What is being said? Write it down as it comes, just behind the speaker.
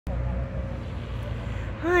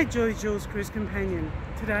Hi, Joy Jules Cruise Companion.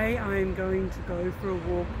 Today I am going to go for a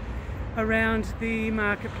walk around the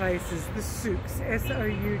marketplaces, the Souks,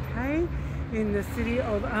 S-O-U-K, in the city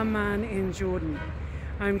of Amman in Jordan.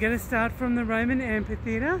 I'm going to start from the Roman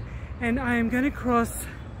amphitheatre and I am going to cross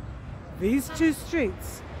these two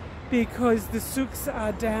streets because the Souks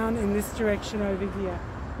are down in this direction over here.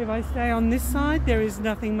 If I stay on this side, there is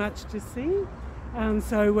nothing much to see.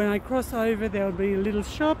 So when I cross over, there'll be little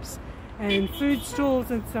shops and food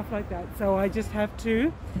stalls and stuff like that. So I just have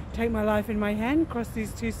to take my life in my hand, cross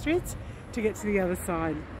these two streets to get to the other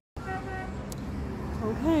side.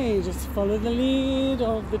 Okay, just follow the lead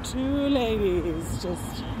of the two ladies.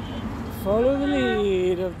 Just follow the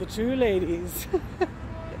lead of the two ladies.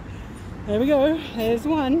 There we go, there's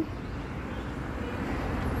one.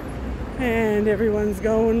 And everyone's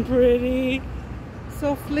going pretty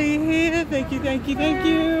softly here. Thank you, thank you, thank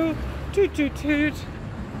you. Toot, toot, toot.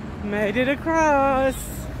 Made it across.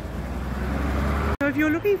 So if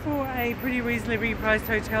you're looking for a pretty reasonably priced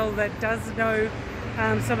hotel that does know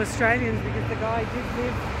some Australians, because the guy did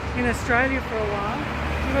live in Australia for a while,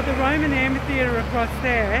 you've got the Roman amphitheatre across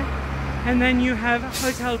there, and then you have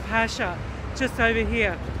Hotel Pasha just over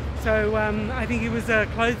here. So I think he was a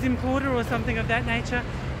clothes importer or something of that nature,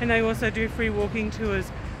 and they also do free walking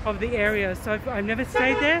tours of the area. So I've never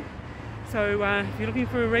stayed there, so if you're looking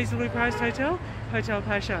for a reasonably priced hotel, Hotel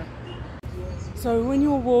Pasha. So when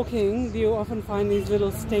you're walking, you often find these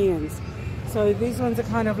little stands. So these ones are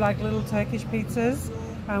kind of like little Turkish pizzas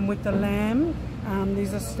with the lamb.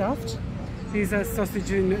 These are stuffed. These are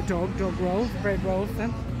sausage and dog rolls, bread rolls.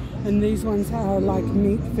 And these ones are like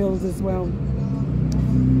meat filled as well.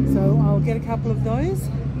 So I'll get a couple of those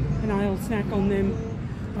and I'll snack on them.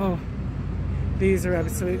 Oh, these are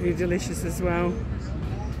absolutely delicious as well.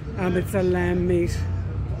 It's a lamb meat.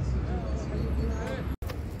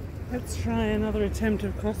 Let's try another attempt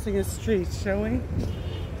of crossing a street, shall we?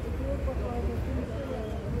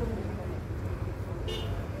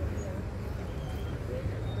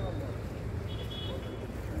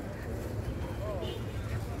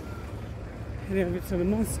 Head over to the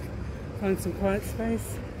mosque, find some quiet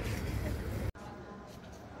space.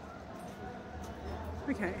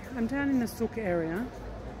 Okay, I'm down in the Souk area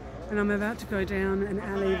and I'm about to go down an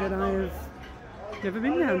alley that I have never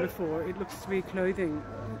been down before. It looks to be clothing.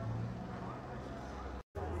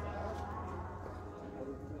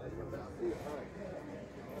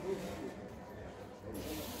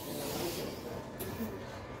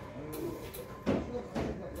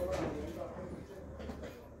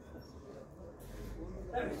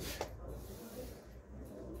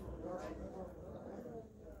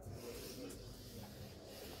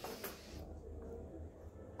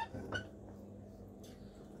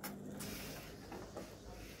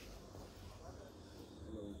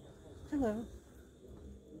 Hello.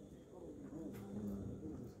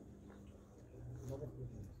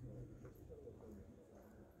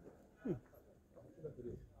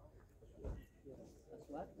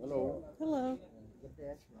 Hello. Hello.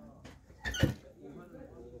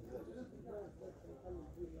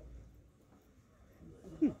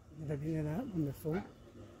 Never been in that one before.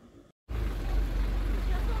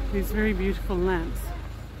 These very beautiful lamps.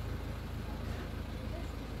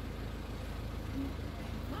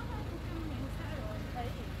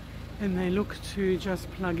 And they look to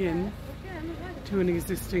just plug in to an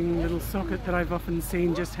existing little socket that I've often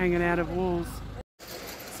seen just hanging out of walls.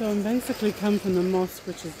 So I'm basically come from the mosque,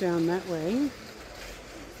 which is down that way,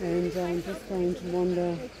 and I'm just going to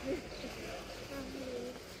wander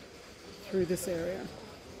through this area.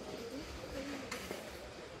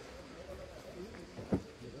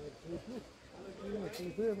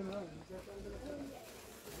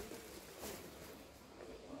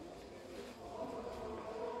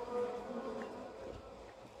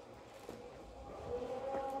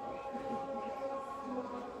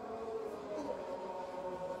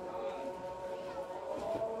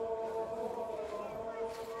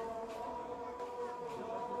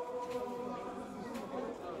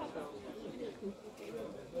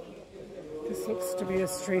 This looks to be a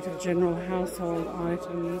street of general household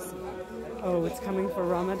items. Oh, it's coming for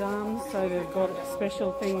Ramadan, so they've got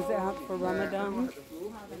special things out for Ramadan.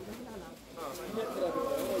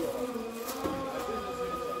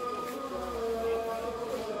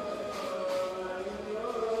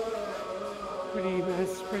 Pretty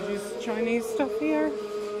mass-produced Chinese stuff here.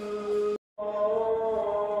 Not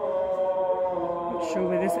sure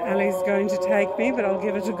where this alley's going to take me, but I'll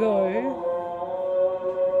give it a go.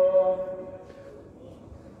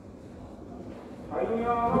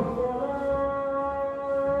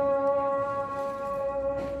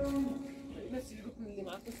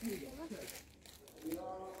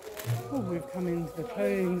 Oh, we've come into the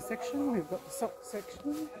clothing section. We've got the sock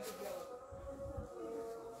section.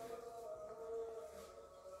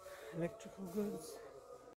 Electrical goods.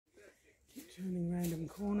 Keep turning random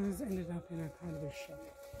corners. Ended up in a kind of a shop.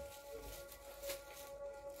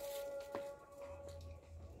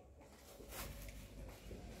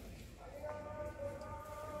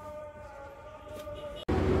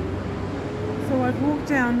 So I've walked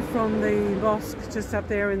down from the mosque just up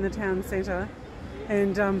there in the town centre,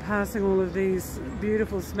 and passing all of these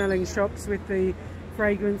beautiful smelling shops with the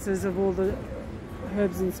fragrances of all the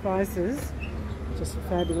herbs and spices. Just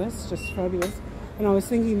fabulous, just fabulous. And I was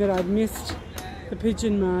thinking that I'd missed the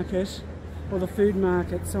pigeon market or the food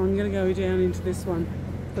market, so I'm going to go down into this one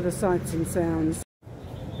for the sights and sounds.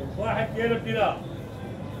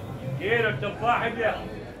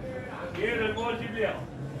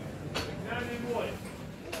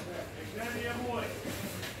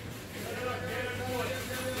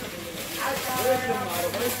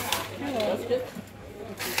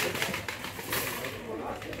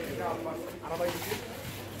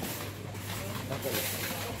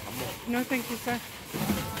 No, thank you, sir.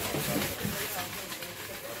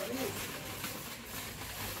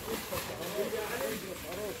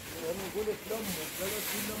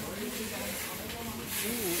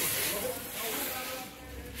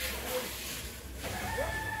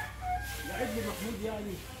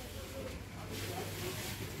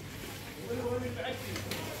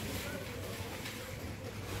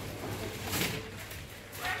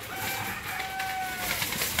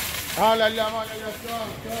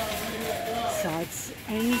 Sights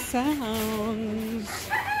and sounds.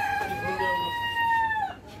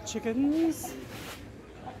 Chickens.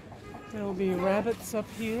 There'll be rabbits up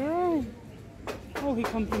here. Oh, he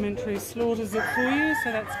complimentary slaughters it for you,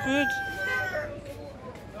 so that's good.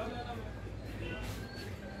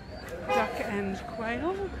 Duck and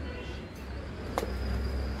quail.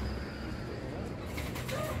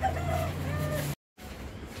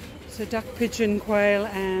 So duck, pigeon, quail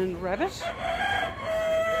and rabbit.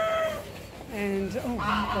 And,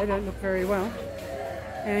 oh, they don't look very well.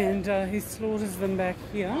 And he slaughters them back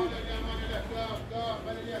here.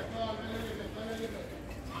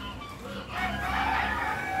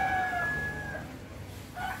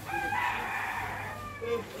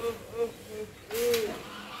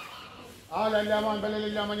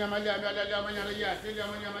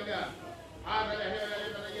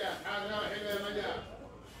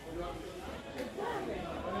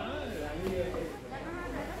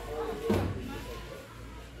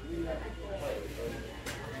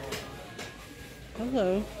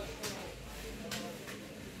 Hello.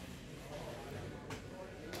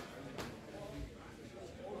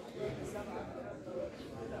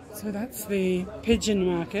 So that's the pigeon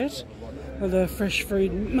market, or the fresh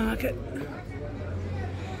food market.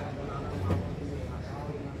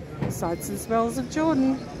 Sights and smells of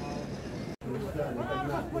Jordan.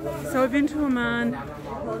 So I've been to Amman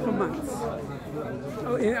for months,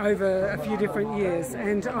 over a few different years,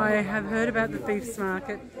 and I have heard about the Thieves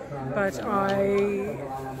Market, but I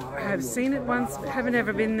have seen it once, haven't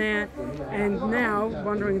ever been there, and now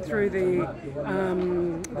wandering through the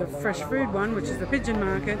fresh food one, which is the pigeon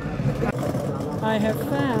market, I have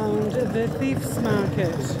found the Thieves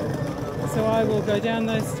Market. So I will go down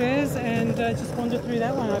those stairs and just wander through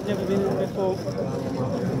that one. I've never been there before.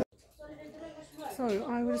 So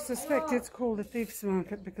I would suspect it's called a Thieves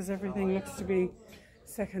Market because everything looks to be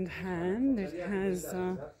second hand. It has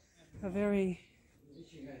a very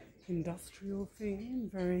industrial theme,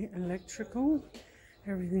 very electrical.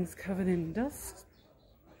 Everything's covered in dust.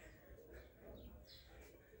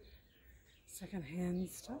 Second hand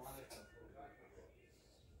stuff.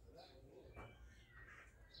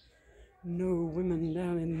 No women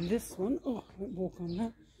down in this one. Oh, I won't walk on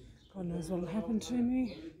that. God knows what'll happen to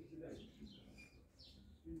me.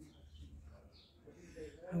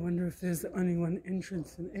 I wonder if there's only one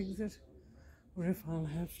entrance and exit, or if I'll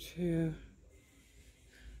have to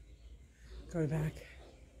go back.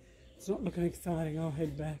 It's not looking exciting, I'll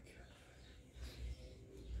head back.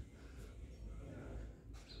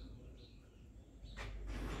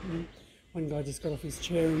 One guy just got off his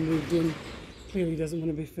chair and moved in. Clearly doesn't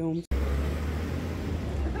want to be filmed.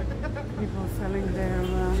 People selling their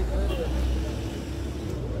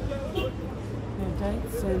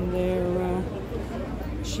dates and their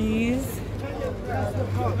cheese.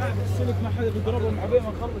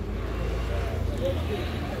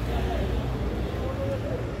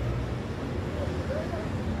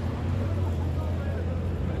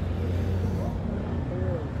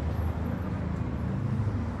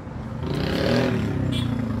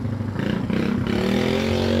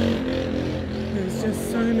 There's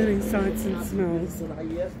just so many sights and smells.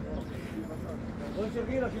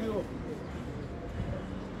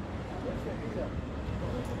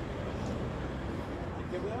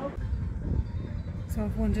 So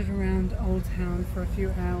I've wandered around Old Town for a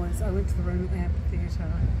few hours. I went to the Roman Amphitheatre.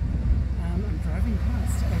 I'm driving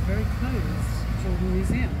past a very closed children's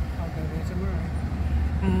museum. I'll go there tomorrow.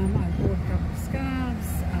 I bought a couple of scarves.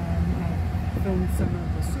 I filmed some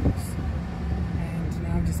of the Souks. And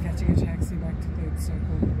now I'm just catching a taxi back to Third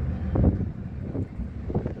Circle.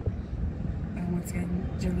 Once again,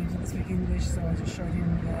 Jillian didn't speak English, so I just showed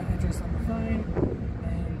him the address on the phone.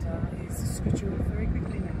 And he's switched over very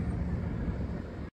quickly now.